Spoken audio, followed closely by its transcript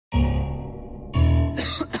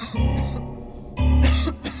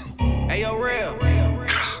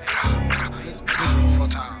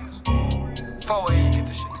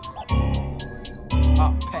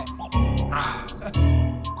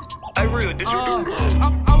real. Did you do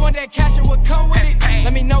I want that cash and what come with it.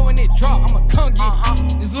 Let me know when it drop, I'ma come get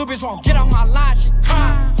it. This little bitch won't get off my line, she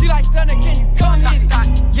crying. She like, Stunna, can you come hit it?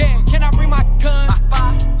 Yeah, can I bring my gun?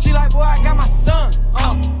 She like, boy, I got my son.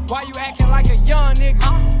 Why you acting like a young nigga?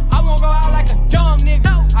 I won't go out like a dumb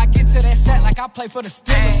nigga. I get to that set like I play for the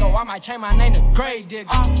Steelers, so I might change my name to Grave Digger.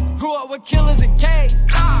 Grew up with killers and K's.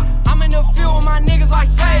 I'm in the field with my niggas like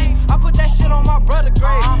slaves. I put that shit on my brother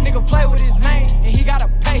grave. Nigga play with his name and he gotta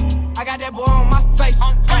pay. I got that boy on my face.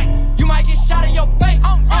 You might get shot in your face.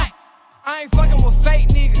 I ain't fucking with fake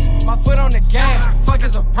niggas. My foot on the gas, fuck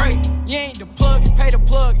is a break. You ain't the plug, you pay the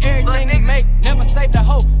plug. Everything he make, never save the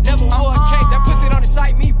hoe, never wore a cake. That pussy don't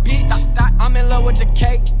excite me, bitch. I'm in love with the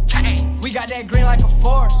cake. We got that green like a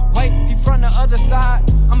forest. Wait, he from the other side,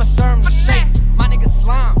 I'ma serve him the shake. My nigga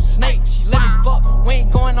slime, snake, she let me fuck. We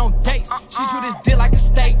ain't going on dates. She chew this dick like a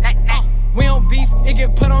steak. We on beef, it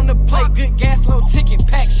get put on the plate. Good gas, low ticket,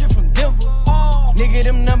 pack shit from Denver. Nigga,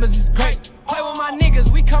 them numbers is great. Play with my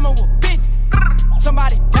niggas, we coming with bitches.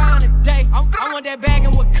 Somebody down today. I want that bag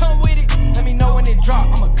and what come with it. Let me know when it drop,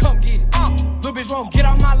 I'ma come get it. Little bitch won't get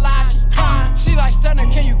off my line, she crying. She like, Stunna,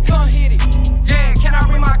 can you come hit it? Yeah, can I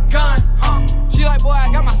bring my gun? She like, boy,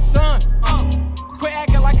 I got my son. Quit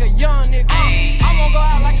acting like a young nigga. I won't go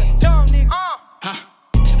out like a dumb nigga.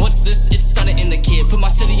 What's this? It's Stunna in the kid. Put my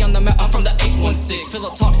city on the map, I'm from the 816.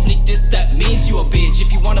 Pillow talk, sneak this, that means you a bitch.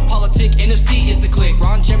 If you want a politic, NFC is the click.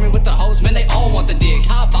 Ron Jeremy with the hoes, man, they all want the dick.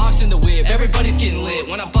 Hot box in the whip, everybody's getting lit.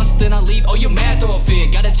 When I bust, then I leave, oh, you mad, throw a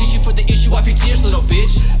fit. Got a tissue for the issue, wipe your tears, little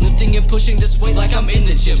bitch. Lifting and pushing this weight like I'm in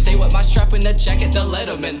the gym. Stay with my strap in that jacket, the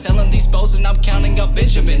Letterman. Selling these bows and I'm counting up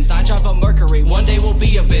Benjamins. I drive a Mercury, one day we'll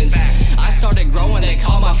be a Benz. I started growing, they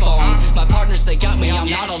call my phone. My partners, they got me, I'm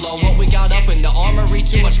not alone. What we got up in the armory,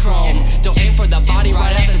 too much chrome. Don't aim for the body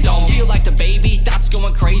right at the dome. Feel like the baby, that's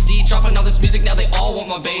going crazy. Dropping all this music, now they all want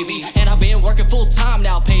my baby. And I've been working full time,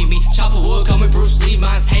 now pay me. Chopper wood, call me Bruce Lee,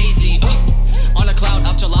 mine's hazy. On a cloud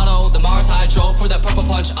of gelato, the Mars Hydro for that purple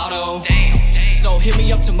punch auto. So hit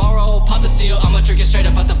me up tomorrow, pop the seal, I'ma drink it straight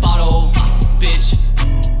up out the